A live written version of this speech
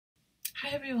Hi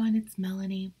everyone, it's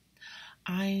Melanie.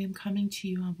 I am coming to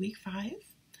you on week 5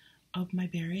 of my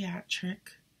bariatric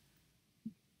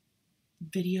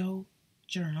video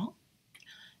journal.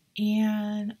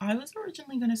 And I was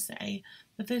originally going to say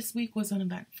that this week was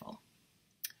uneventful,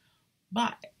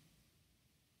 but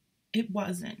it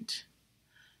wasn't.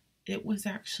 It was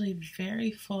actually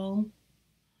very full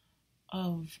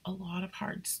of a lot of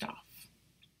hard stuff.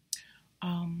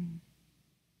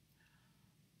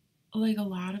 Like a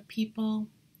lot of people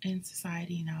in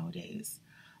society nowadays,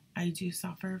 I do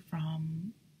suffer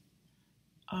from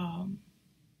a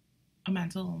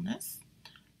mental illness.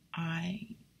 I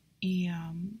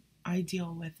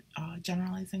deal with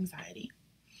generalized anxiety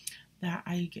that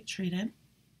I get treated,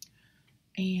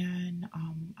 and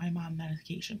I'm on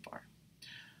medication for.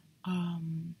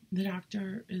 The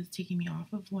doctor is taking me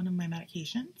off of one of my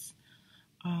medications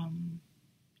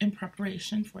in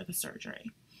preparation for the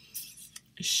surgery.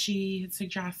 She had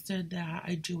suggested that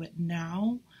I do it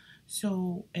now,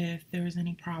 so if there's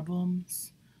any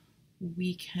problems,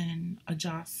 we can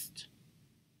adjust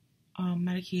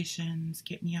medications,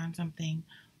 get me on something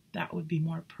that would be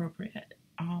more appropriate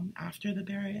after the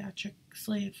bariatric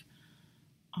sleeve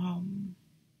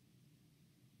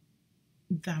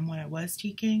than what I was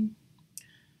taking.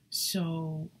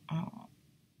 So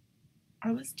I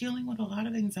was dealing with a lot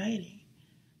of anxiety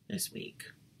this week.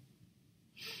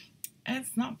 And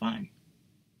it's not fun.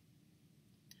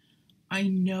 I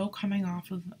know coming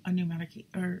off of a new medication,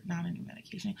 or not a new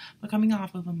medication, but coming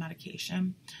off of a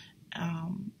medication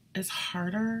is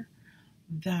harder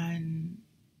than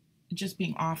just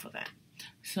being off of it.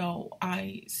 So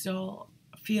I still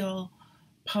feel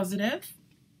positive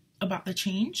about the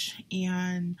change,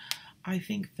 and I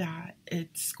think that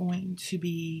it's going to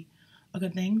be a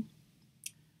good thing.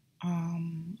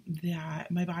 That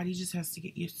my body just has to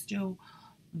get used to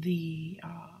the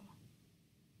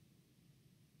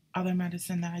other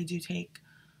medicine that I do take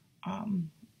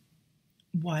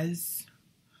was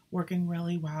working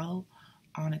really well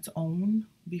on its own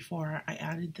before I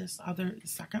added the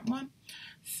second one.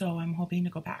 So I'm hoping to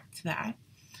go back to that.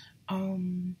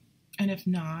 And if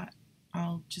not,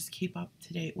 I'll just keep up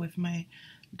to date with my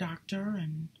doctor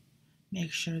and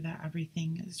make sure that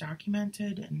everything is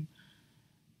documented and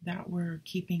that we're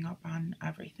keeping up on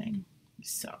everything.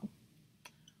 So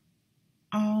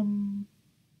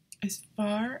as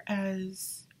far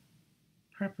as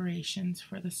preparations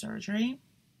for the surgery,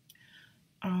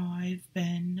 I've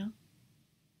been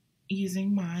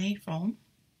using my phone.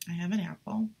 I have an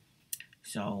Apple,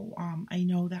 so I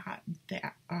know that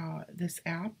this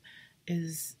app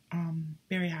is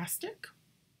Bariatric.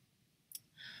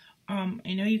 I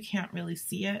know you can't really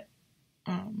see it,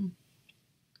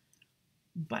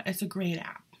 but it's a great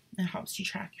app. It helps you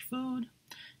track your food.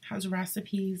 Has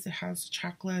recipes, it has a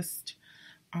checklist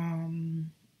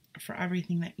for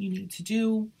everything that you need to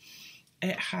do.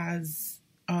 It has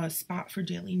a spot for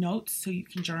daily notes, so you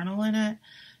can journal in it.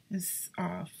 It's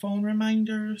phone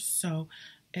reminders, so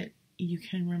you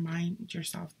can remind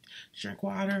yourself to drink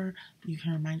water. You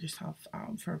can remind yourself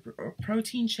for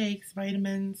protein shakes,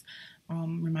 vitamins.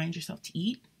 Remind yourself to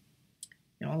eat.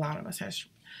 You know, a lot of us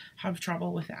have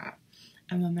trouble with that.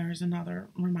 And then there's another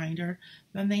reminder.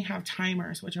 Then they have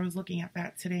timers, which I was looking at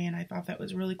that today, and I thought that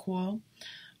was really cool.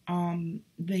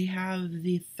 They have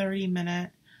the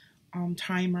 30-minute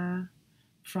timer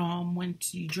from when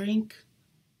to drink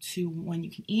to when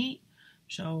you can eat.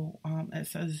 So it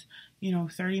says,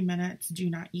 30 minutes, do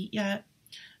not eat yet.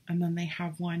 And then they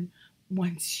have one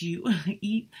once you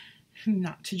eat,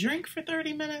 not to drink for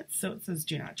 30 minutes. So it says,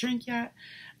 do not drink yet.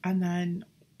 And then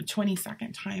a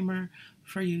 20-second timer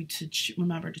for you to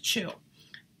remember to chew.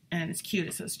 And it's cute.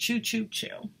 It says chew, chew,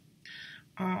 chew.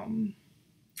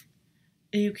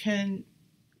 You can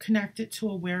connect it to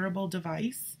a wearable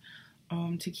device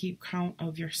to keep count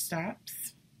of your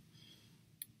steps.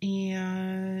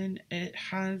 And it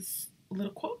has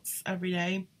little quotes every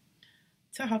day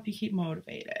to help you keep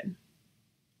motivated.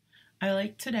 I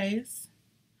like today's.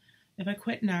 If I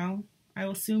quit now, I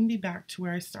will soon be back to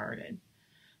where I started.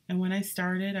 And when I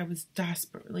started, I was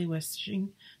desperately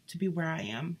wishing to be where I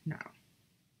am now.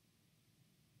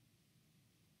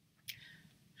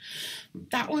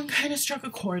 That one kind of struck a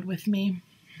chord with me.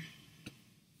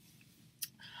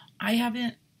 I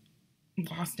haven't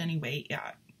lost any weight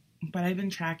yet, but I've been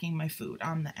tracking my food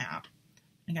on the app.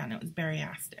 Again, it was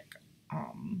Bariatric.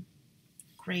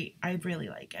 Great. I really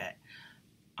like it.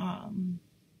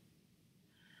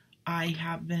 I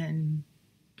have been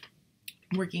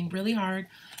working really hard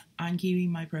on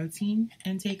keeping my protein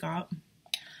intake up.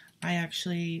 I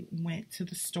actually went to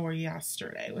the store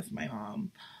yesterday with my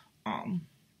mom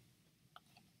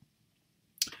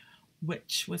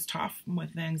which was tough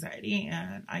with the anxiety,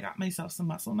 and I got myself some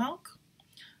muscle milk.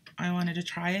 I wanted to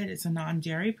try it. It's a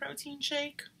non-dairy protein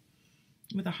shake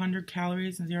with 100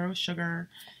 calories and 0 sugar,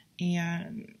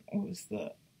 and what was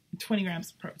the 20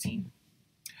 grams of protein.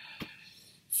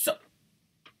 So,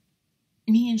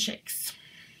 me and shakes.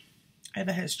 I have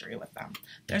a history with them.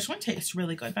 This one tastes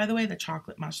really good, by the way, the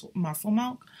chocolate muscle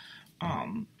milk.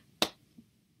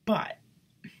 But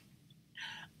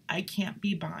I can't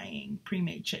be buying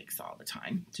pre-made shakes all the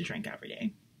time to drink every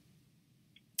day.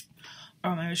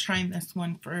 I was trying this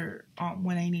one for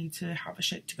when I need to have a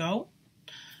shake to go,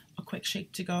 a quick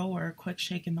shake to go, or a quick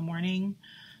shake in the morning,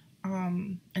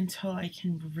 until I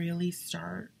can really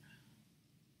start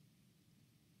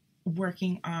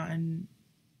working on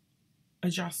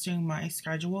adjusting my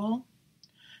schedule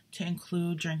to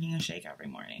include drinking a shake every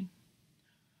morning.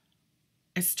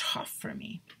 It's tough for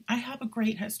me. I have a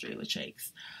great history with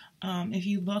shakes. If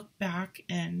you look back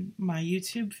in my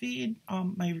YouTube feed,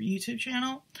 my YouTube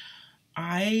channel,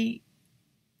 I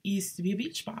used to be a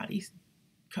Beachbody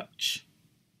coach.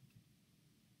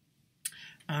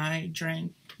 I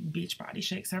drank Beachbody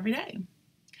shakes every day.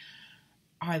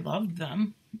 I loved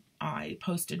them. I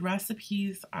posted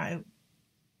recipes.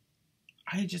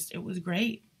 It was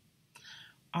great.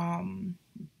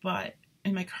 But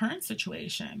in my current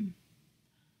situation,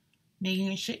 making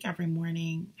a shake every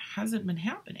morning hasn't been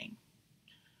happening.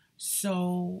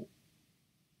 So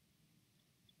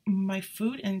my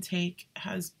food intake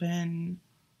has been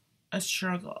a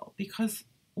struggle, because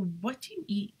what do you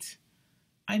eat?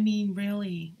 I mean,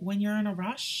 really, when you're in a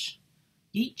rush,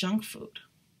 you eat junk food.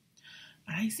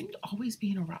 And I seem to always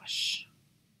be in a rush.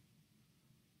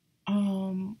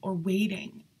 Or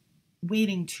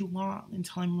waiting too long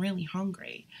until I'm really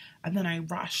hungry, and then I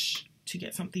rush to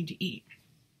get something to eat.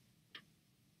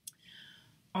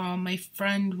 My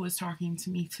friend was talking to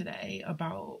me today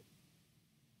about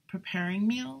preparing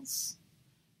meals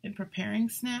and preparing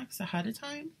snacks ahead of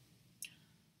time,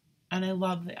 and I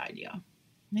love the idea.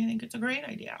 I think it's a great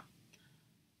idea.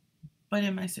 But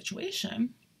in my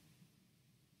situation,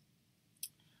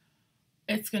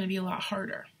 it's going to be a lot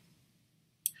harder.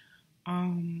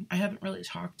 I haven't really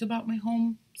talked about my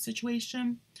home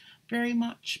situation very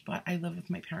much, but I live with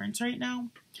my parents right now.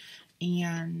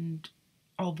 And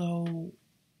although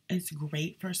it's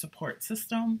great for a support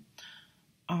system,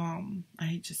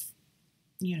 I just,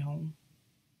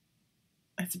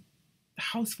 it's a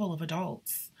house full of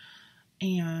adults,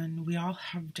 and we all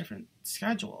have different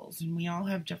schedules, and we all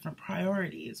have different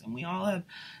priorities, and we all have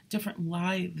different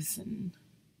lives, and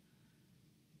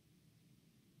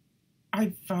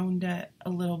I found it a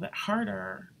little bit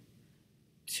harder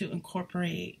to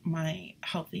incorporate my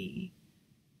healthy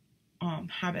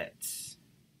habits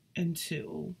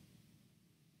into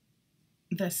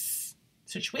this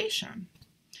situation.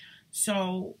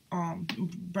 So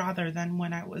rather than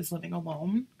when I was living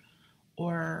alone,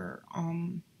 or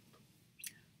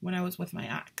when I was with my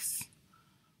ex,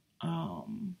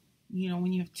 when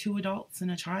you have 2 adults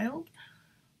and a child,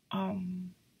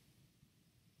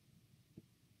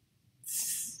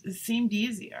 it seemed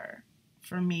easier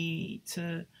for me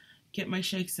to get my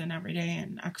shakes in every day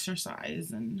and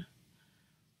exercise, and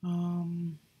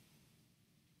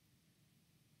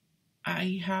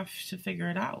I have to figure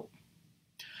it out,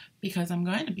 because I'm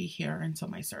going to be here until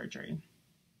my surgery,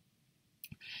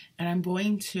 and I'm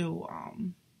going to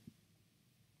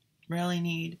really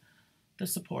need the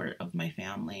support of my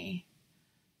family,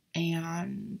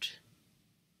 and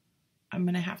I'm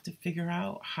going to have to figure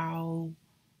out how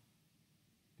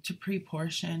to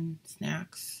pre-portion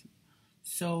snacks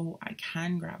so I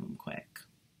can grab them quick.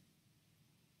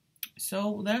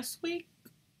 So this week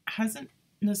hasn't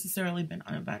necessarily been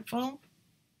uneventful,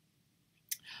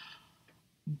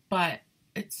 but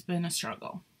it's been a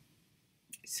struggle.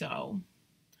 So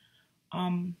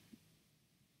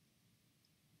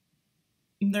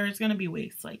there's going to be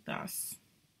weeks like this,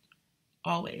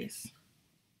 always.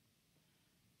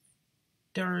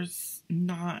 There's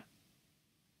not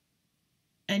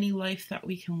any life that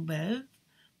we can live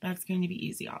that's going to be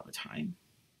easy all the time.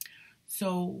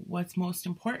 So what's most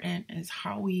important is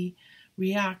how we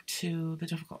react to the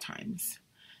difficult times,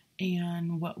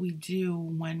 and what we do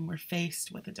when we're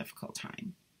faced with a difficult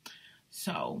time.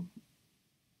 So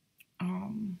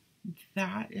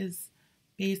that is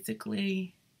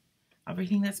basically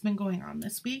everything that's been going on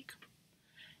this week.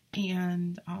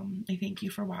 And I thank you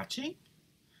for watching.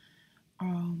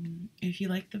 If you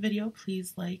like the video,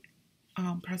 please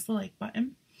press the like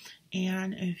button.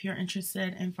 And if you're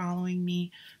interested in following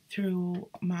me through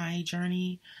my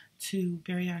journey to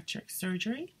bariatric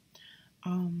surgery,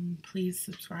 please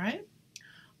subscribe.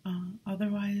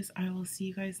 Otherwise, I will see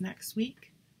you guys next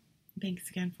week. Thanks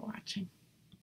again for watching.